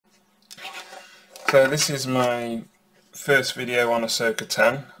So this is my first video on Ahsoka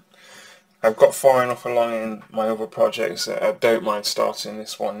Tano. I've got far enough along in my other projects that I don't mind starting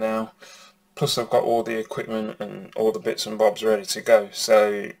this one now. Plus I've got all the equipment and all the bits and bobs ready to go.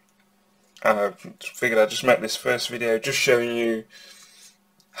 So I figured I'd just make this first video just showing you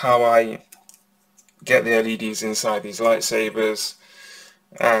how I get the LEDs inside these lightsabers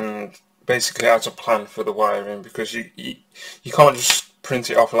and basically how to plan for the wiring, because you can't just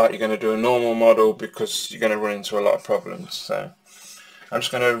print it off like you're going to do a normal model, because you're going to run into a lot of problems. So I'm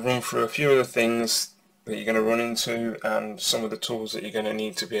just going to run through a few of the things that you're going to run into and some of the tools that you're going to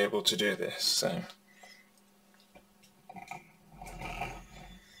need to be able to do this.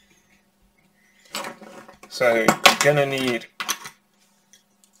 So you're going to need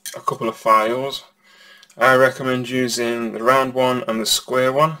a couple of files. I recommend using the round one and the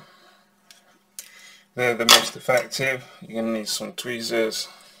square one. They're the most effective. You're going to need some tweezers,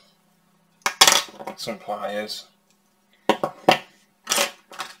 some pliers.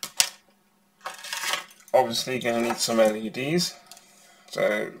 Obviously you're going to need some LEDs.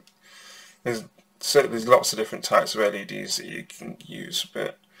 So there's lots of different types of LEDs that you can use,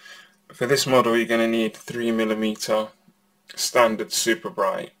 but for this model you're going to need 3mm standard super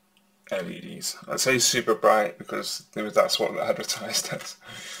bright LEDs. I say super bright because that's what they're advertised as.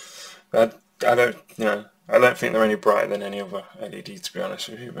 I don't think they're any brighter than any other LED, to be honest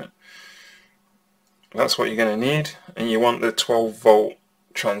with you, but that's what you're going to need. And you want the 12-volt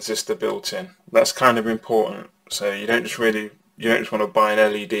transistor built in. That's kind of important. So you don't just want to buy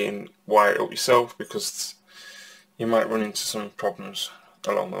an LED and wire it up yourself, because you might run into some problems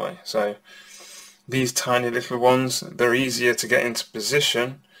along the way. So these tiny little ones, they're easier to get into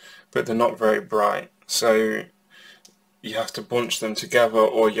position, but they're not very bright. So you have to bunch them together,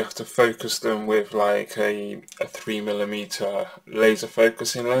 or you have to focus them with like a 3mm laser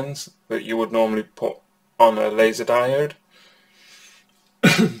focusing lens that you would normally put on a laser diode.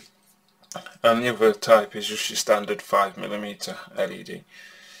 And the other type is just your standard 5mm LED.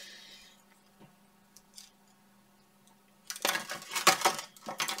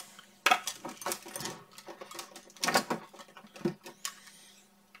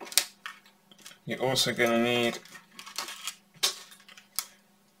 You're also going to need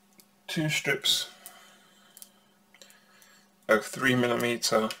 2 strips of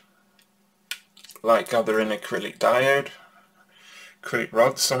 3mm light gathering acrylic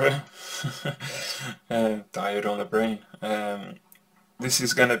rod, diode on the brain. This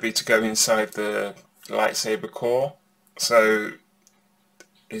is going to be to go inside the lightsaber core, so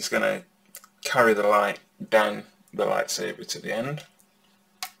it's going to carry the light down the lightsaber to the end.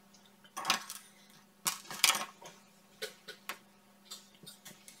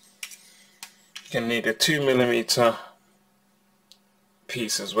 You're going to need a 2mm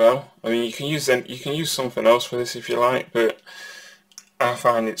piece as well. I mean, you can use something else for this if you like, but I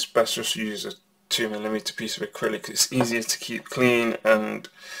find it's best just to use a 2mm piece of acrylic. It's easier to keep clean and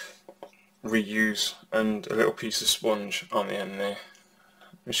reuse, and a little piece of sponge on the end there,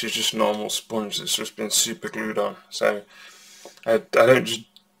 which is just normal sponge that's just been super glued on. So I don't just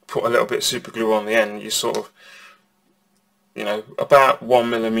put a little bit of super glue on the end. You sort of, about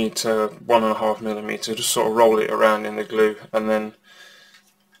 1mm, 1.5mm, just sort of roll it around in the glue and then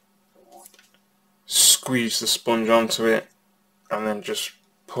squeeze the sponge onto it, and then just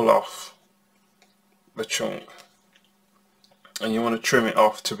pull off the chunk. And you want to trim it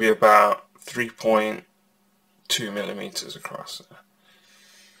off to be about 3.2mm across.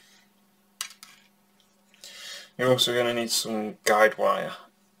 You're also going to need some guide wire.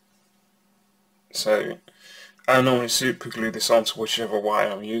 So I normally super glue this onto whichever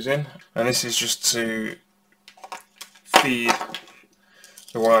wire I'm using, and this is just to feed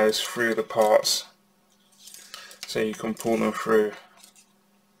the wires through the parts so you can pull them through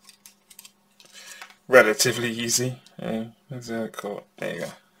relatively easy. There's a cord. There you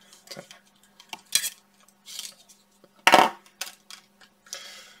go.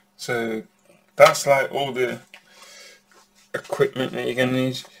 So that's like all the equipment that you're going to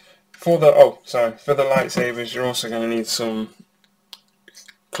need. For the lightsabers, you're also going to need some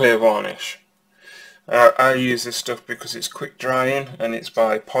clear varnish. I use this stuff because it's quick drying and it's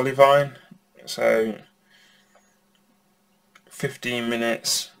by Polyvine. So 15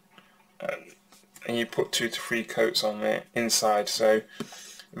 minutes, and you put 2 to 3 coats on the inside. So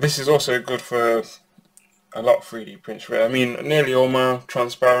this is also good for a lot of 3D prints. I mean, nearly all my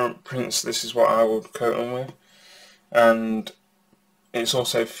transparent prints, this is what I would coat them with. And it's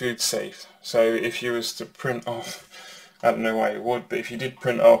also food safe. So if you was to print off, I don't know why you would, but if you did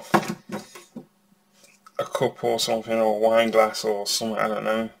print off a cup or something, or a wine glass or something, I don't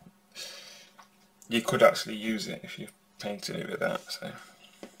know, you could actually use it if you painted it with that. So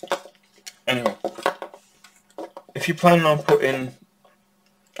anyway, if you plan on putting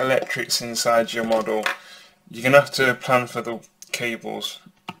electrics inside your model, you're going to have to plan for the cables.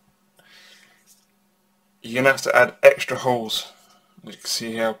 You're going to have to add extra holes. You can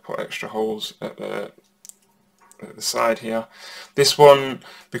see here I've put extra holes at the side here. This one,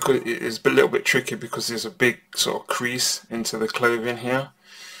 because it is a little bit tricky because there's a big sort of crease into the clothing here,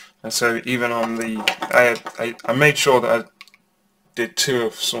 and so even on the I made sure that I did 2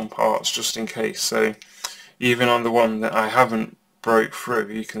 of some parts just in case. So even on the one that I haven't broke through,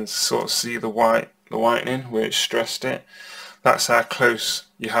 you can sort of see the whitening where it stressed it. That's how close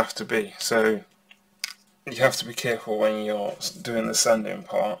you have to be. So you have to be careful when you're doing the sanding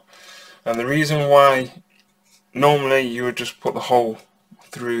part. And the reason why normally you would just put the hole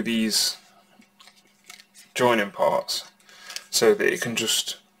through these joining parts so that it can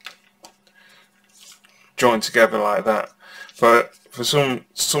just join together like that, but for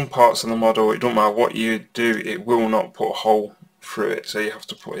some parts of the model, it don't matter what you do, it will not put a hole through it, so you have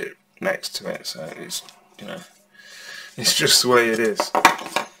to put it next to it. So it's, you know, it's just the way it is.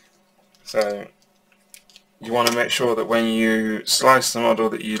 So you want to make sure that when you slice the model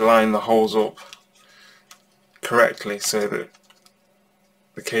that you line the holes up correctly so that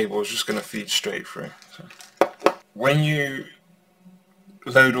the cable is just going to feed straight through. So when you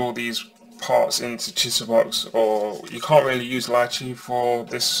load all these parts into Chisselbox, or you can't really use lychee for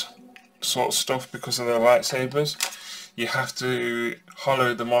this sort of stuff because of the lightsabers, you have to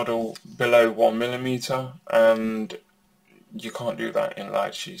hollow the model below 1mm, and you can't do that in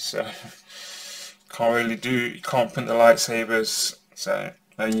lychee, so you can't print the lightsabers, so,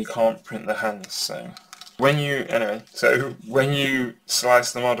 and you can't print the hands. So when you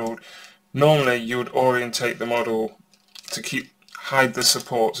slice the model, normally you would orientate the model to hide the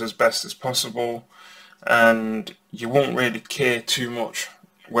supports as best as possible, and you won't really care too much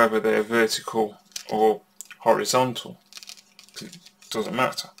whether they're vertical or horizontal, it doesn't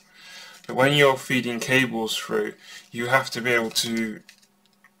matter. But when you're feeding cables through, you have to be able to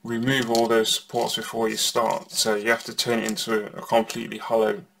remove all those supports before you start, so you have to turn it into a completely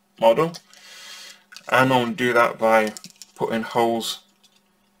hollow model. And I'll do that by putting holes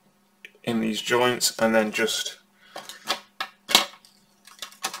in these joints and then just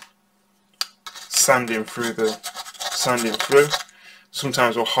sanding through.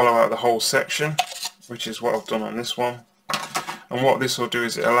 Sometimes we'll hollow out the whole section, which is what I've done on this one. And what this will do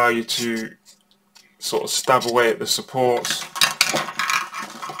is it allow you to sort of stab away at the supports,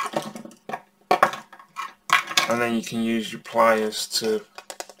 and then you can use your pliers to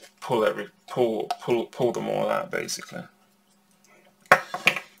pull them all out basically.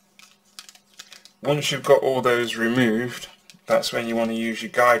 Once you've got all those removed, that's when you want to use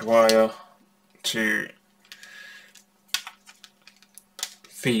your guide wire to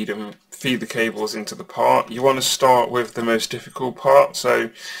feed the cables into the part. You want to start with the most difficult part, so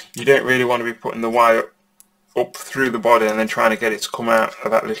you don't really want to be putting the wire up through the body and then trying to get it to come out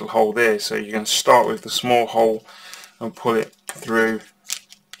of that little hole there. So you can start with the small hole and pull it through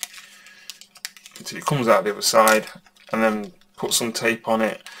until it comes out the other side, and then put some tape on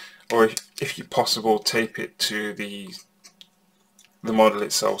it, or if you possible, tape it to the model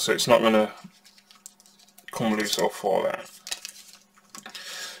itself so it's not going to come loose or fall out.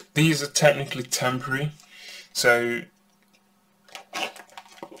 These are technically temporary, so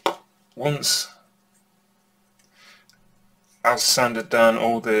once I've sanded down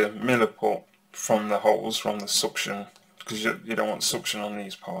all the milliput from the holes, from the suction, because you don't want suction on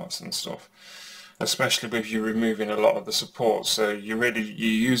these parts and stuff, especially with you removing a lot of the supports. So you're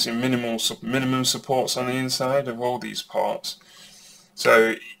using minimum supports on the inside of all these parts.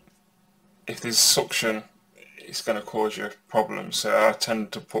 So if there's suction, it's going to cause you problems. So I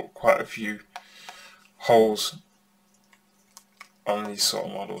tend to put quite a few holes on these sort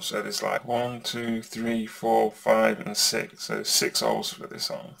of models. So there's like 1, 2, 3, 4, 5 and 6. So 6 holes for this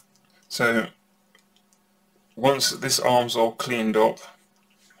arm. So once this arm's all cleaned up,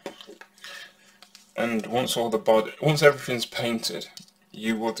 and once everything's painted,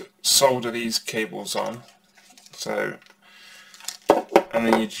 you would solder these cables on. So, and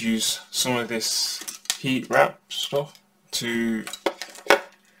then you'd use some of this heat wrap stuff to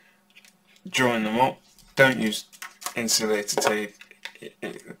join them up. Don't use insulator tape.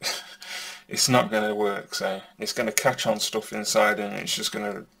 It's not going to work. So it's going to catch on stuff inside, and it's just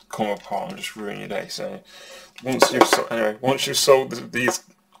going to come apart and just ruin your day. So once you've soldered these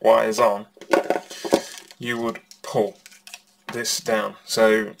wires on, you would pull this down.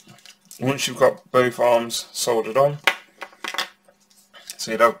 So once you've got both arms soldered on, so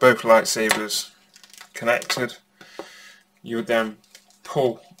you'd have both lightsabers connected. You would then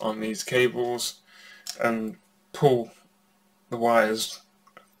pull on these cables and pull the wires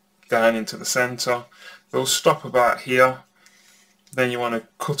down into the center. They'll stop about here. Then you want to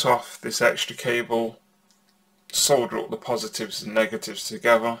cut off this extra cable, solder up the positives and negatives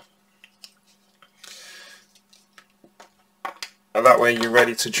together, and that way you're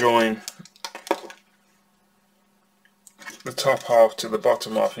ready to join the top half to the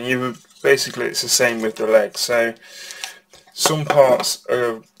bottom half. And you would basically, it's the same with the legs. So some parts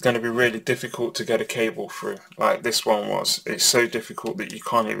are going to be really difficult to get a cable through, like this one was. It's so difficult that you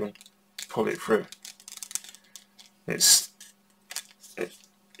can't even pull it through. You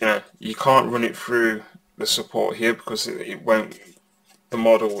know, you can't run it through the support here because it won't. The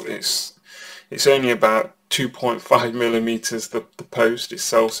model it's only about 2.5 millimeters, the post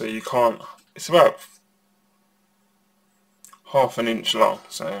itself, so you can't. It's about half an inch long,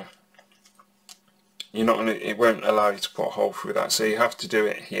 so you're not gonna. It won't allow you to put a hole through that. So you have to do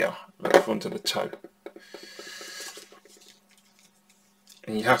it here at the front of the toe,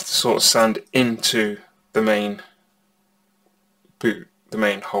 and you have to sort of sand into the main boot, the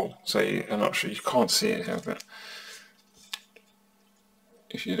main hole. So I'm not sure, you can't see it here, but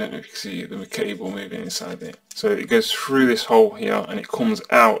if you don't know if you can see the cable moving inside it. So it goes through this hole here and it comes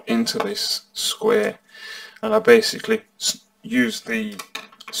out into this square, and I basically use the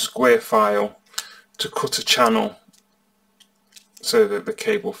square file to cut a channel so that the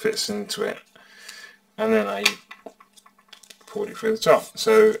cable fits into it, and then I pulled it through the top.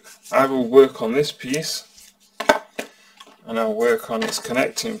 So I will work on this piece and I'll work on its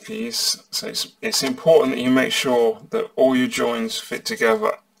connecting piece. So it's important that you make sure that all your joins fit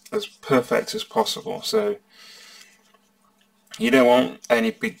together as perfect as possible. So you don't want any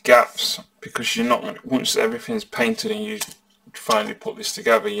big gaps, because you're not going to, once everything's painted and you finally put this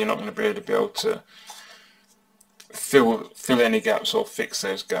together, you're not going to really be able to fill any gaps or fix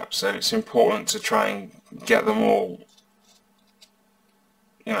those gaps. So it's important to try and get them all,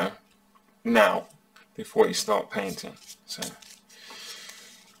 you know, now before you start painting. So,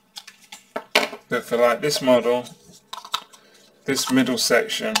 but for like this model, this middle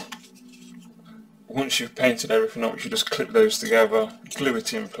section, once you've painted everything up, you just clip those together, glue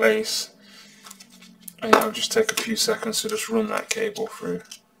it in place, and it'll just take a few seconds to just run that cable through.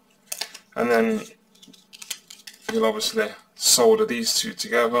 And then you'll obviously solder these two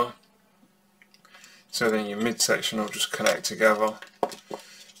together, so then your midsection will just connect together,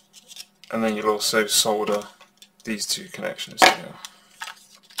 and then you'll also solder these two connections together.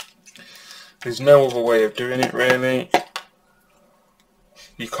 There's no other way of doing it really.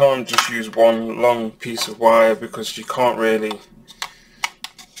 You can't just use one long piece of wire, because you can't really,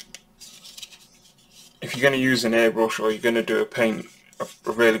 if you're going to use an airbrush or you're going to do a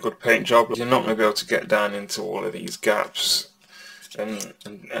really good paint job, you're not going to be able to get down into all of these gaps and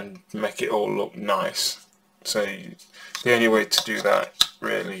make it all look nice. So the only way to do that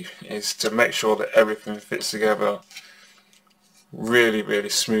really is to make sure that everything fits together really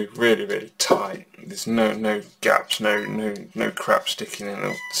smooth, really tight. There's no gaps, no crap sticking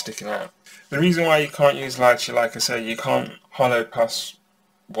out. The reason why you can't use lighter, like I say, you can't hollow past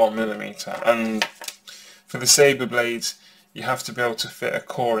 1 millimeter, and for the saber blades you have to be able to fit a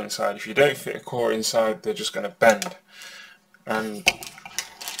core inside. If you don't fit a core inside, they're just going to bend. And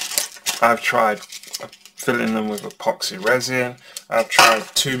I've tried filling them with epoxy resin. I've tried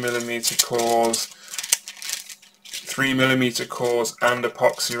 2mm cores, 3mm cores and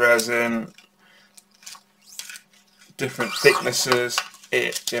epoxy resin, different thicknesses.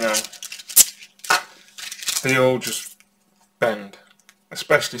 They all just bend,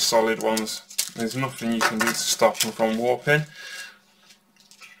 especially solid ones. There's nothing you can do to stop them from warping.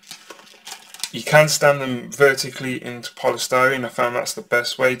 You can stand them vertically into polystyrene. I found that's the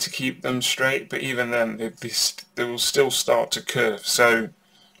best way to keep them straight, but even then they will still start to curve. So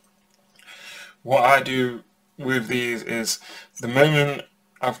what I do with these is, the moment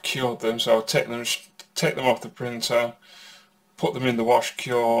I've cured them, so I'll take them off the printer, put them in the wash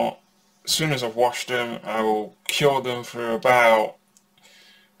cure. As soon as I've washed them, I will cure them for about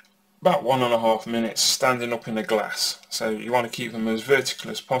 1.5 minutes, standing up in a glass. So you want to keep them as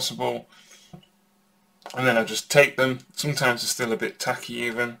vertical as possible. And then I just take them. Sometimes it's still a bit tacky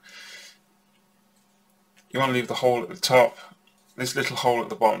even. You want to leave the hole at the top. This little hole at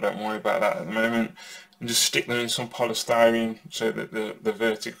the bottom, don't worry about that at the moment. And just stick them in some polystyrene so that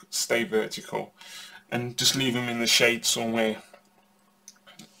the stay vertical. And just leave them in the shade somewhere.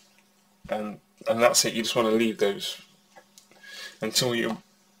 And that's it. You just want to leave those until you're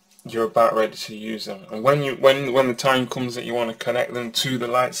about ready to use them. And when the time comes that you want to connect them to the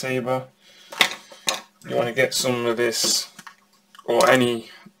lightsaber, you want to get some of this, or any,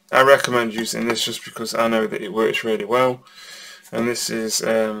 I recommend using this just because I know that it works really well. And this is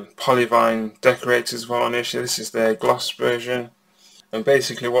Polyvine Decorators Varnish. This is their gloss version, and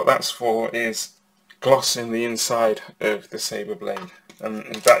basically what that's for is glossing the inside of the saber blade,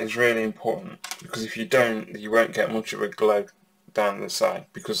 and that is really important, because if you don't, you won't get much of a glow down the side,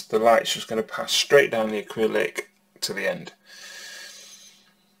 because the light's just going to pass straight down the acrylic to the end.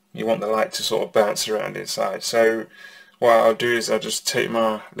 You want the light to sort of bounce around inside. So what I'll do is I'll just take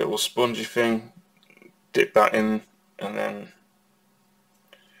my little spongy thing, dip that in, and then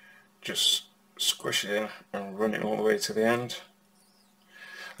just squish it in and run it all the way to the end.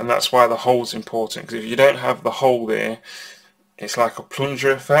 And that's why the hole's important, because if you don't have the hole there, it's like a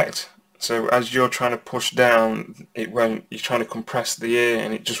plunger effect. So as you're trying to push down, it won't, you're trying to compress the air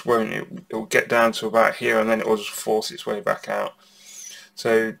and it just won't, it'll get down to about here and then it will just force its way back out.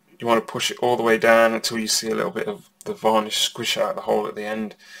 So you want to push it all the way down until you see a little bit of the varnish squish out the hole at the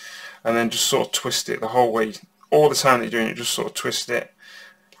end, and then just sort of twist it the whole way. All the time that you're doing it, just sort of twist it.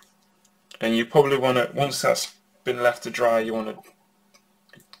 And you probably want to, once that's been left to dry, you want to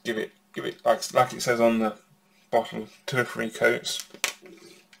give it like it says on the bottle, 2 or 3 coats.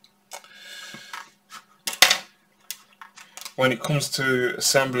 When it comes to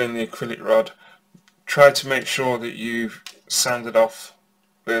assembling the acrylic rod, try to make sure that you've sanded off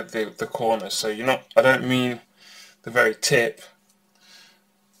the corners. So you're not, I don't mean the very tip,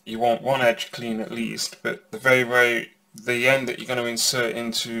 you want one edge clean at least, but the end that you're going to insert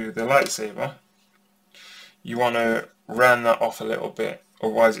into the lightsaber, you want to round that off a little bit,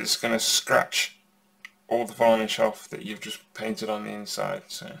 otherwise it's going to scratch all the varnish off that you've just painted on the inside.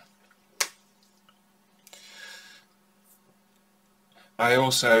 So I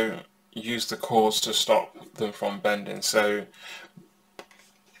also use the cores to stop them from bending. So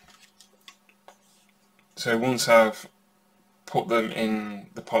once I've put them in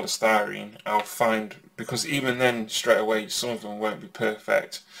the polystyrene, I'll find, because even then straight away some of them won't be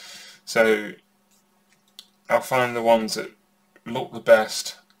perfect, so I'll find the ones that look the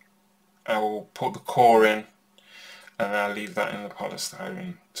best, I will put the core in, and I'll leave that in the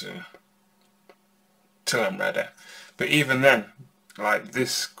polystyrene till I'm ready. But even then, like,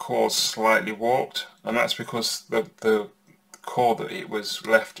 this core's slightly warped, and that's because the core that it was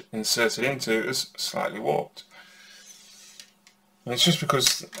left inserted into is slightly warped. And it's just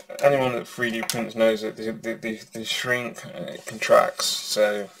because anyone that 3D prints knows that they shrink and it contracts,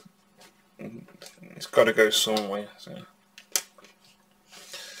 so it's got to go somewhere.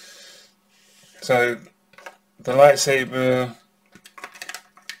 So the lightsaber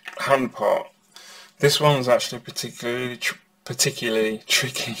hand part, this one's actually particularly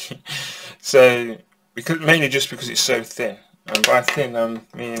tricky. So mainly just because it's so thin, and by thin I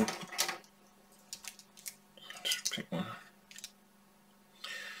mean, just pick one.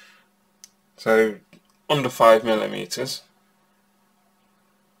 So under 5mm,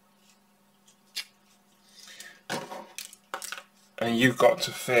 and you've got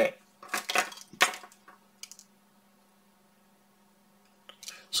to fit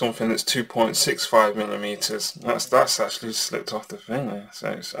something that's 2.65mm. That's actually slipped off the thing there,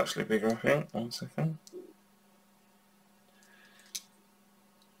 so it's actually bigger, I think. 1 second.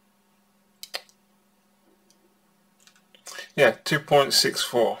 Yeah,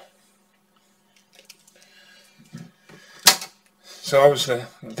 2.64. So obviously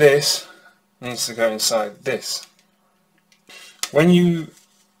this needs to go inside this. I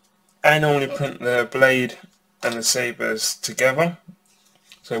normally print the blade and the sabers together.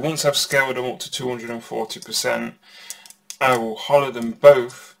 So once I've scaled them up to 240%, I will hollow them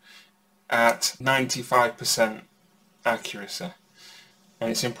both at 95% accuracy.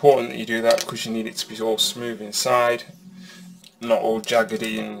 And it's important that you do that because you need it to be all smooth inside, not all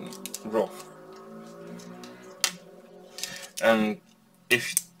jaggedy and rough. And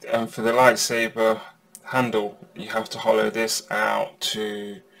for the lightsaber handle, you have to hollow this out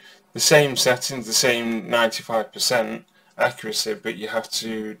to the same settings, the same 95% accuracy, but you have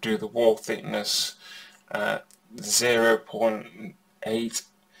to do the wall thickness at 0.8,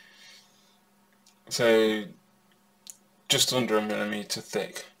 so just under 1mm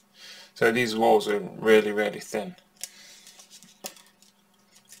thick. So these walls are really, really thin.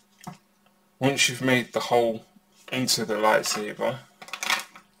 Once you've made the hole into the lightsaber,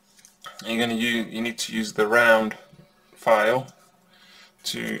 you need to use the round file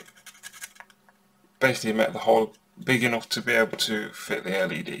to basically make the hole big enough to be able to fit the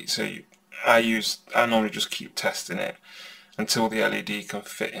LED. So I normally just keep testing it until the LED can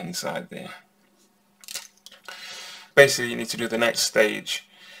fit inside there. Basically you need to do the next stage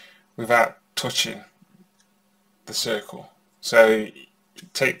without touching the circle. So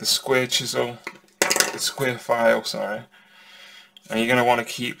take the square chisel, the square file, sorry, and you're going to want to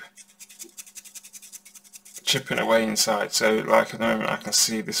keep chipping away inside. So like at the moment I can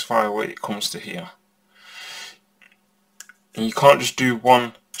see this file where it comes to here. And you can't just do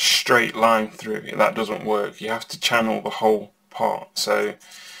one straight line through it, that doesn't work. You have to channel the whole part. So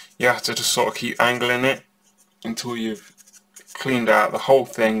you have to just sort of keep angling it until you've cleaned out the whole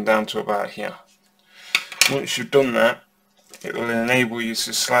thing down to about here. Once you've done that, it will enable you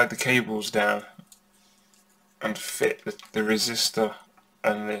to slide the cables down and fit the resistor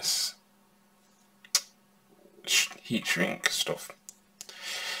and this heat shrink stuff.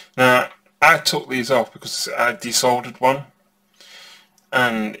 Now I took these off because I desoldered one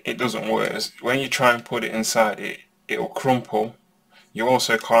and it doesn't work. When you try and put it inside, it will crumple. You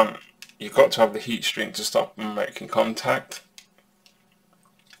also can't, you've got to have the heat shrink to stop them making contact.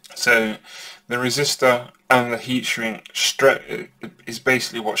 So the resistor and the heat shrink is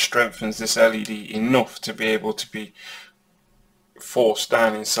basically what strengthens this LED enough to be able to be forced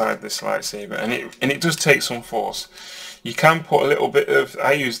down inside this lightsaber, and it does take some force. You can put a little bit of,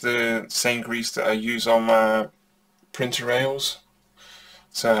 I use the same grease that I use on my printer rails,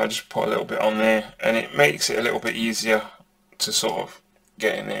 so I just put a little bit on there and it makes it a little bit easier to sort of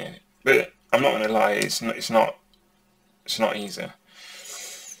get in there. But I'm not going to lie, it's not easy.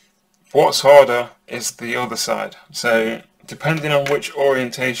 What's harder is the other side. So depending on which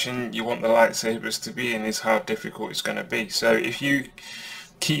orientation you want the lightsabers to be in is how difficult it's going to be. So if you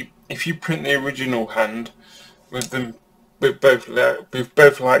print the original hand with both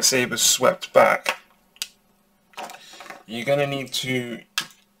lightsabers swept back, you're going to need to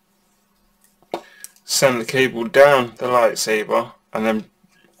send the cable down the lightsaber and then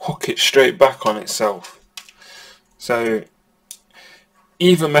hook it straight back on itself. So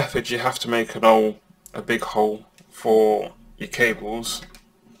either method, you have to make a big hole for your cables.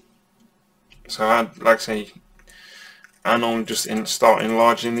 So like I say, I normally just start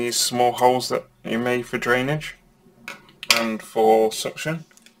enlarging these small holes that you made for drainage and for suction.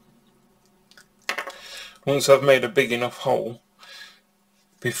 Once I've made a big enough hole,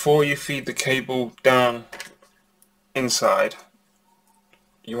 before you feed the cable down inside,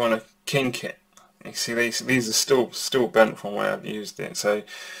 you want to kink it. You see these are still bent from where I've used it, so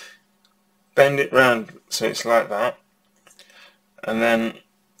bend it round so it's like that, and then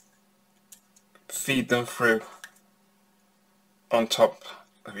feed them through on top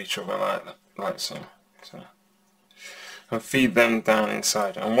of each other like so. And feed them down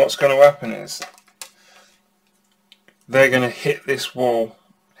inside, and what's going to happen is they're going to hit this wall,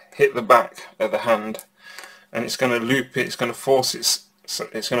 hit the back of the hand, and it's going to loop it, it's going to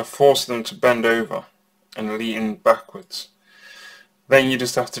force them to bend over and lean backwards. Then you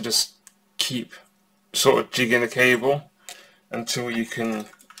just have to keep sort of jigging the cable until you can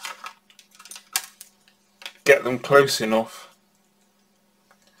get them close enough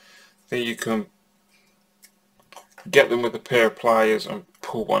that you can get them with a pair of pliers and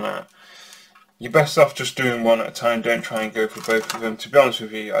pull one out. You're best off just doing one at a time. Don't try and go for both of them. To be honest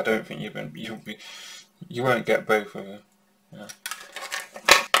with you, I don't think you won't get both of them. Yeah.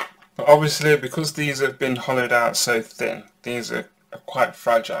 But obviously, because these have been hollowed out so thin, these are quite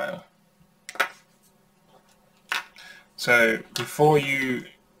fragile. So before you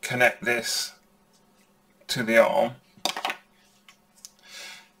connect this to the arm,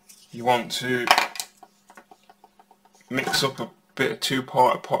 you want to mix up a bit of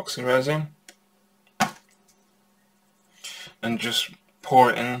 2-part epoxy resin and just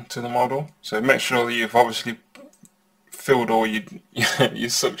pour it into the model. So make sure that you've obviously filled all your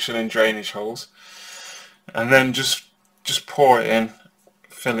suction and drainage holes, and then just pour it in,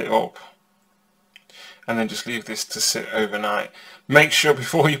 fill it up, and then just leave this to sit overnight. Make sure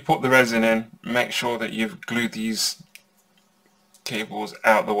before you put the resin in, make sure that you've glued these cables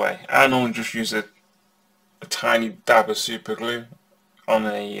out the way. I normally just use a tiny dab of super glue on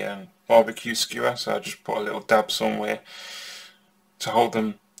a barbecue skewer, so I just put a little dab somewhere to hold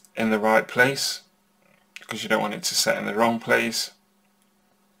them in the right place, because you don't want it to set in the wrong place.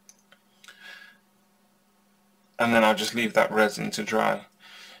 And then I'll just leave that resin to dry,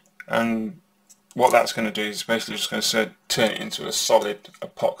 and what that's going to do is basically just going to turn it into a solid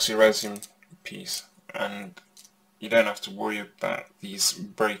epoxy resin piece, and you don't have to worry about these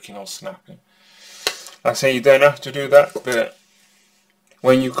breaking or snapping. I say you don't have to do that, but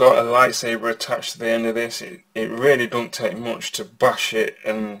when you've got a lightsaber attached to the end of this, it really doesn't take much to bash it,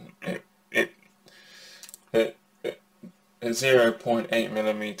 and at 0.8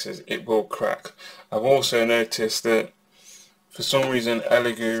 millimeters it will crack. I've also noticed that for some reason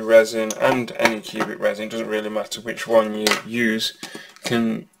Elegoo resin and any cubic resin, doesn't really matter which one you use,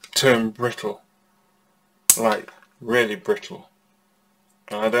 can turn brittle, like really brittle.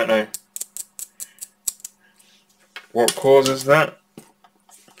 And I don't know what causes that,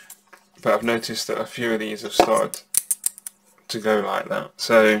 but I've noticed that a few of these have started to go like that.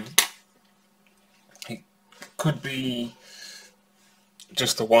 So it could be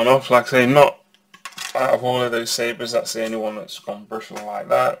just a one-off. Like I say, not out of all of those sabers, that's the only one that's gone brittle like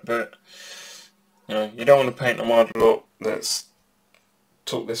that. But you know, you don't want to paint a model up that's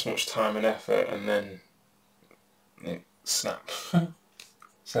took this much time and effort and then it snaps.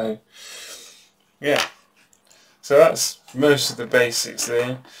 So yeah, so that's most of the basics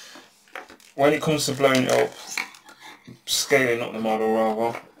there. When it comes to blowing it up, scaling up the model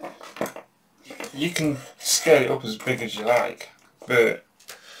rather, you can scale it up as big as you like, but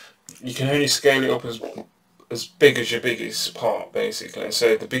you can only scale it up as big as your biggest part, basically.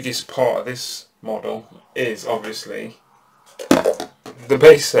 So the biggest part of this model is obviously the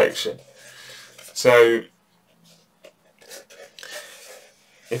base section. So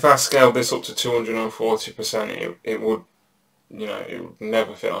if I scaled this up to 240%, it would, you know, it would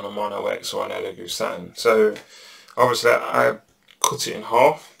never fit on a Mono X or an Elegoo Saturn. So obviously I cut it in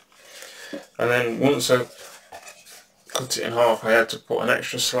half, and then once I cut it in half, I had to put an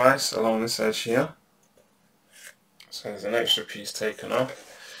extra slice along this edge here. So there's an extra piece taken off.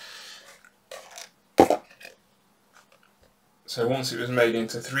 So once it was made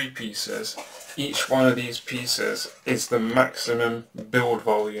into 3 pieces, each one of these pieces is the maximum build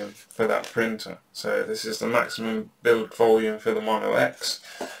volume for that printer. So this is the maximum build volume for the Mono X,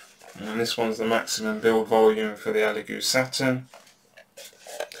 and this one's the maximum build volume for the Elegoo Saturn.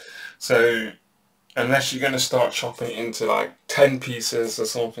 So unless you're going to start chopping it into like 10 pieces or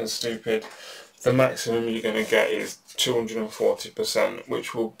something stupid, the maximum you're going to get is 240%,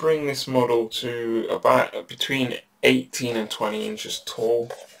 which will bring this model to about between 18 and 20 inches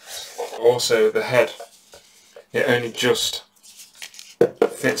tall. Also the head, it only just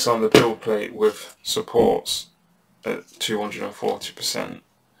fits on the build plate with supports at 240%.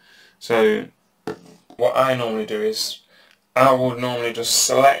 So what I normally do is I would normally just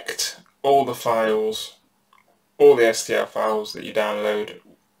select all the files, all the STL files that you download,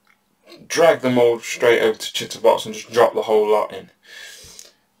 drag them all straight over to Chitterbox and just drop the whole lot in,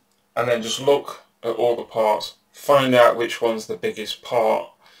 and then just look at all the parts, find out which one's the biggest part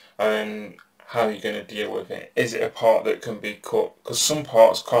and how you're going to deal with it. Is it a part that can be cut? Because some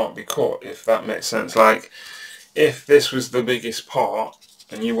parts can't be cut, if that makes sense. Like if this was the biggest part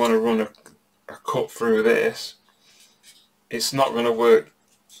and you want to run a cut through this, it's not going to work.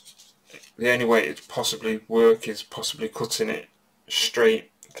 The only way it possibly work is possibly cutting it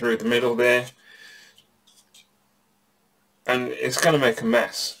straight through the middle there, and it's going to make a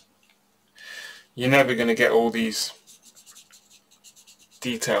mess. You're never going to get all these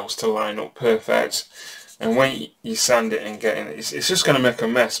details to line up perfect, and when you sand it and get in, it's just going to make a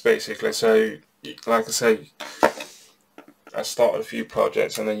mess basically. So like I say, I started a few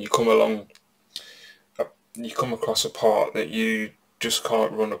projects and then you come along, you come across a part that you just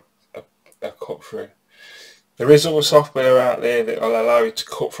can't run a cut through. There is other software out there that will allow you to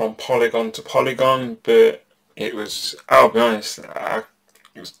cut from polygon to polygon, but it was, I'll be honest, it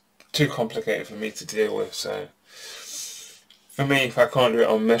was too complicated for me to deal with. So for me, if I can't do it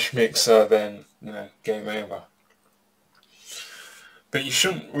on Mesh Mixer, then you know, game over. But you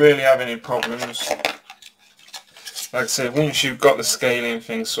shouldn't really have any problems. Like I said, once you've got the scaling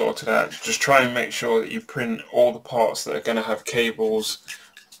thing sorted out, just try and make sure that you print all the parts that are going to have cables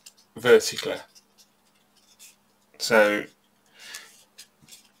vertically. So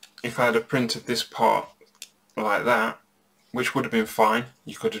if I had printed this part like that, which would have been fine,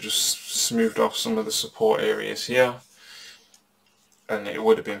 you could have just smoothed off some of the support areas here and it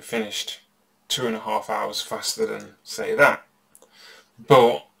would have been finished 2.5 hours faster than say that.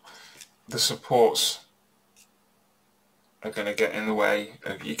 But the supports are going to get in the way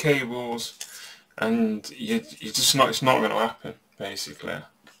of your cables, and you just not, it's not going to happen basically.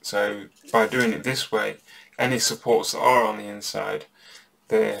 So by doing it this way, any supports that are on the inside,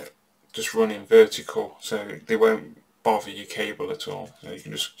 they're just running vertical, so they won't bother your cable at all. So you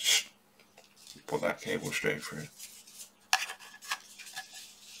can just put that cable straight through.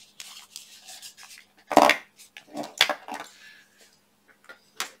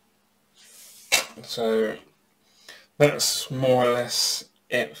 So that's more or less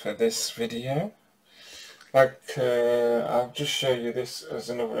it for this video. Like I'll just show you this as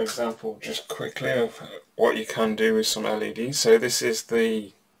another example just quickly of what you can do with some LEDs. So this is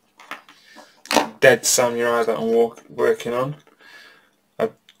the dead samurai that I'm working on.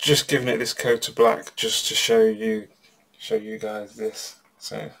 I've just given it this coat of black just to show you guys this.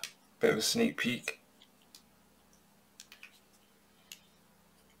 So, a bit of a sneak peek.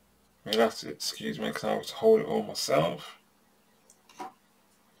 You'll have to excuse me because I have to hold it all myself.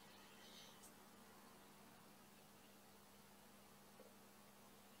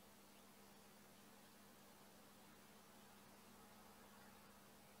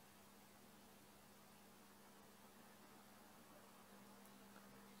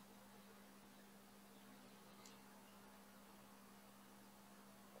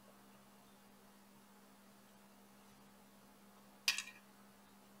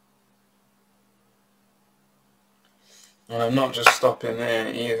 And I'm not just stopping there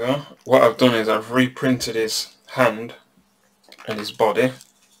either. What I've done is I've reprinted his hand and his body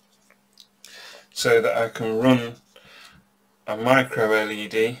so that I can run a micro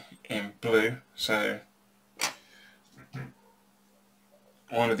LED in blue. So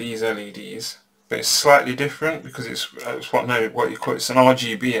one of these LEDs, but it's slightly different because it's what you call it's an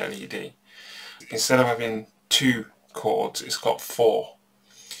RGB LED. Instead of having 2 cords, it's got 4,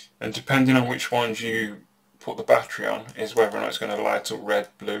 and depending on which ones you put the battery on is whether or not it's going to light up red,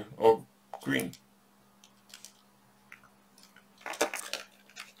 blue or green.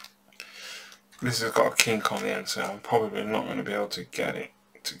 This has got a kink on the end, so I'm probably not going to be able to get it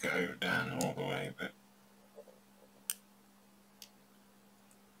to go down all the way, but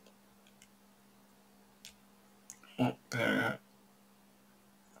oh, there we go.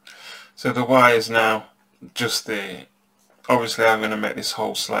 So the wire is now just the, obviously I'm going to make this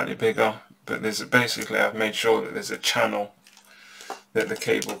hole slightly bigger, but there's basically I've made sure that there's a channel that the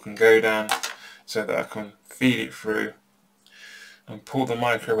cable can go down so that I can feed it through and pull the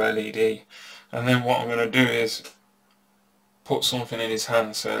micro LED, and then what I'm going to do is put something in his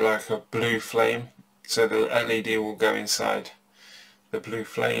hand, so like a blue flame, so the LED will go inside the blue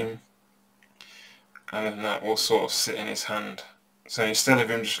flame and then that will sort of sit in his hand. So instead of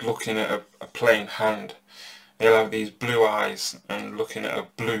him just looking at a plain hand, he'll have these blue eyes and looking at a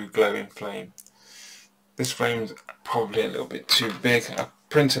blue glowing flame. This flame's probably a little bit too big. I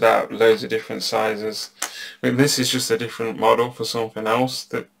printed out loads of different sizes, but this is just a different model for something else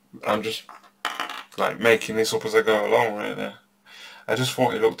that I'm just like making this up as I go along really. I just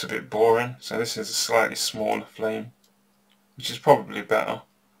thought it looked a bit boring, so this is a slightly smaller flame, which is probably better.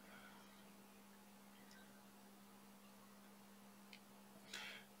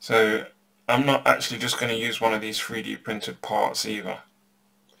 So I'm not actually just going to use one of these 3D printed parts either.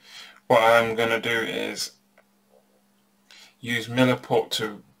 What I'm going to do is use Milliput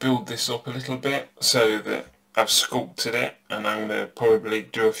to build this up a little bit so that I've sculpted it, and I'm going to probably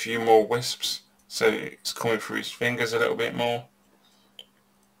do a few more wisps so it's coming through his fingers a little bit more.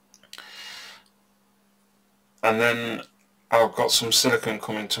 And then I've got some silicone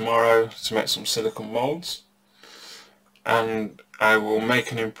coming tomorrow to make some silicone molds, and I will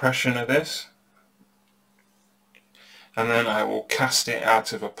make an impression of this, and then I will cast it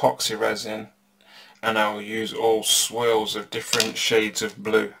out of epoxy resin, and I will use all swirls of different shades of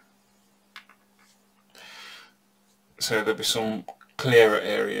blue, so there'll be some clearer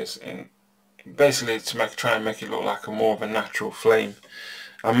areas in, basically to try and make it look like more of a natural flame.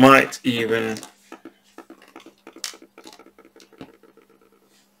 I might even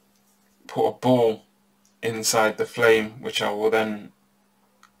put a ball inside the flame, which I will then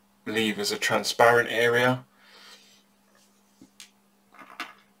leave as a transparent area,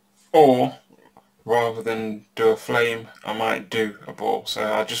 or rather than do a flame I might do a ball.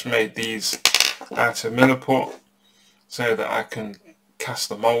 So I just made these out of Milliput so that I can cast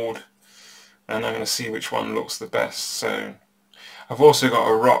the mould, and I'm going to see which one looks the best. So I've also got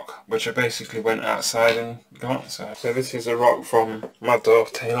a rock which I basically went outside and got. So this is a rock from my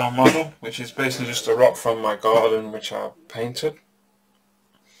Darth Talon model, which is basically just a rock from my garden which I painted.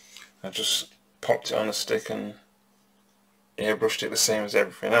 I just popped it on a stick and airbrushed it the same as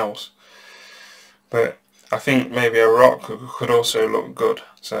everything else. But I think maybe a rock could also look good.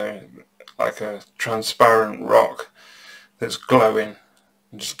 So like a transparent rock that's glowing,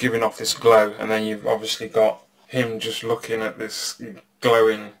 just giving off this glow, and then you've obviously got him just looking at this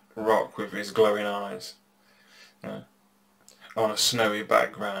glowing rock with his glowing eyes on a snowy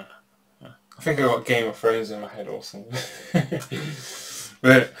background. I think I got Game of Thrones in my head or something.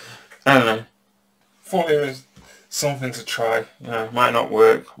 But I don't know, thought it was something to try. You know, might not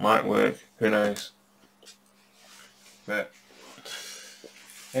work, might work, who knows. But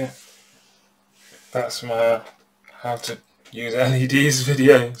yeah, that's my how to use LEDs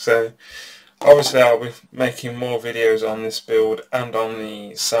video. So obviously I'll be making more videos on this build and on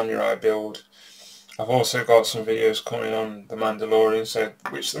the Samurai build I've also got some videos coming on the Mandalorian, so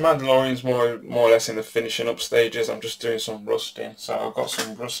which the Mandalorian's more or less in the finishing up stages. I'm just doing some rusting, so I've got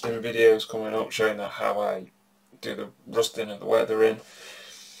some rusting videos coming up showing how I do the rusting and the weathering,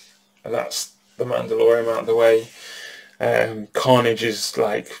 and that's the Mandalorian out of the way. Carnage is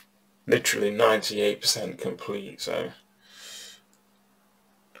like literally 98% complete, so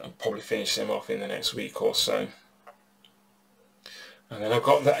I'll probably finish him off in the next week or so. And then I've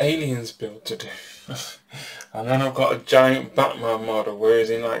got the aliens build to do. And then I've got a giant Batman model where he's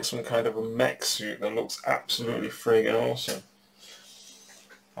in like some kind of a mech suit that looks absolutely friggin' awesome.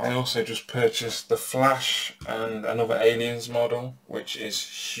 I also just purchased the Flash and another aliens model, which is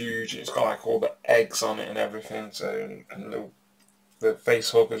huge. It's got like all the eggs on it and everything, so and the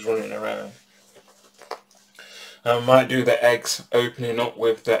face huggers running around. I might do the eggs opening up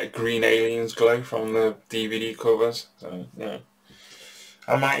with that green aliens glow from the DVD covers. So yeah,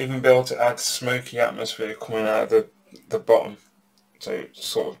 I might even be able to add smoky atmosphere coming out of the bottom, so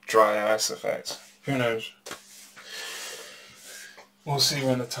sort of dry ice effect. Who knows? We'll see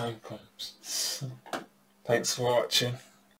when the time comes. Thanks for watching.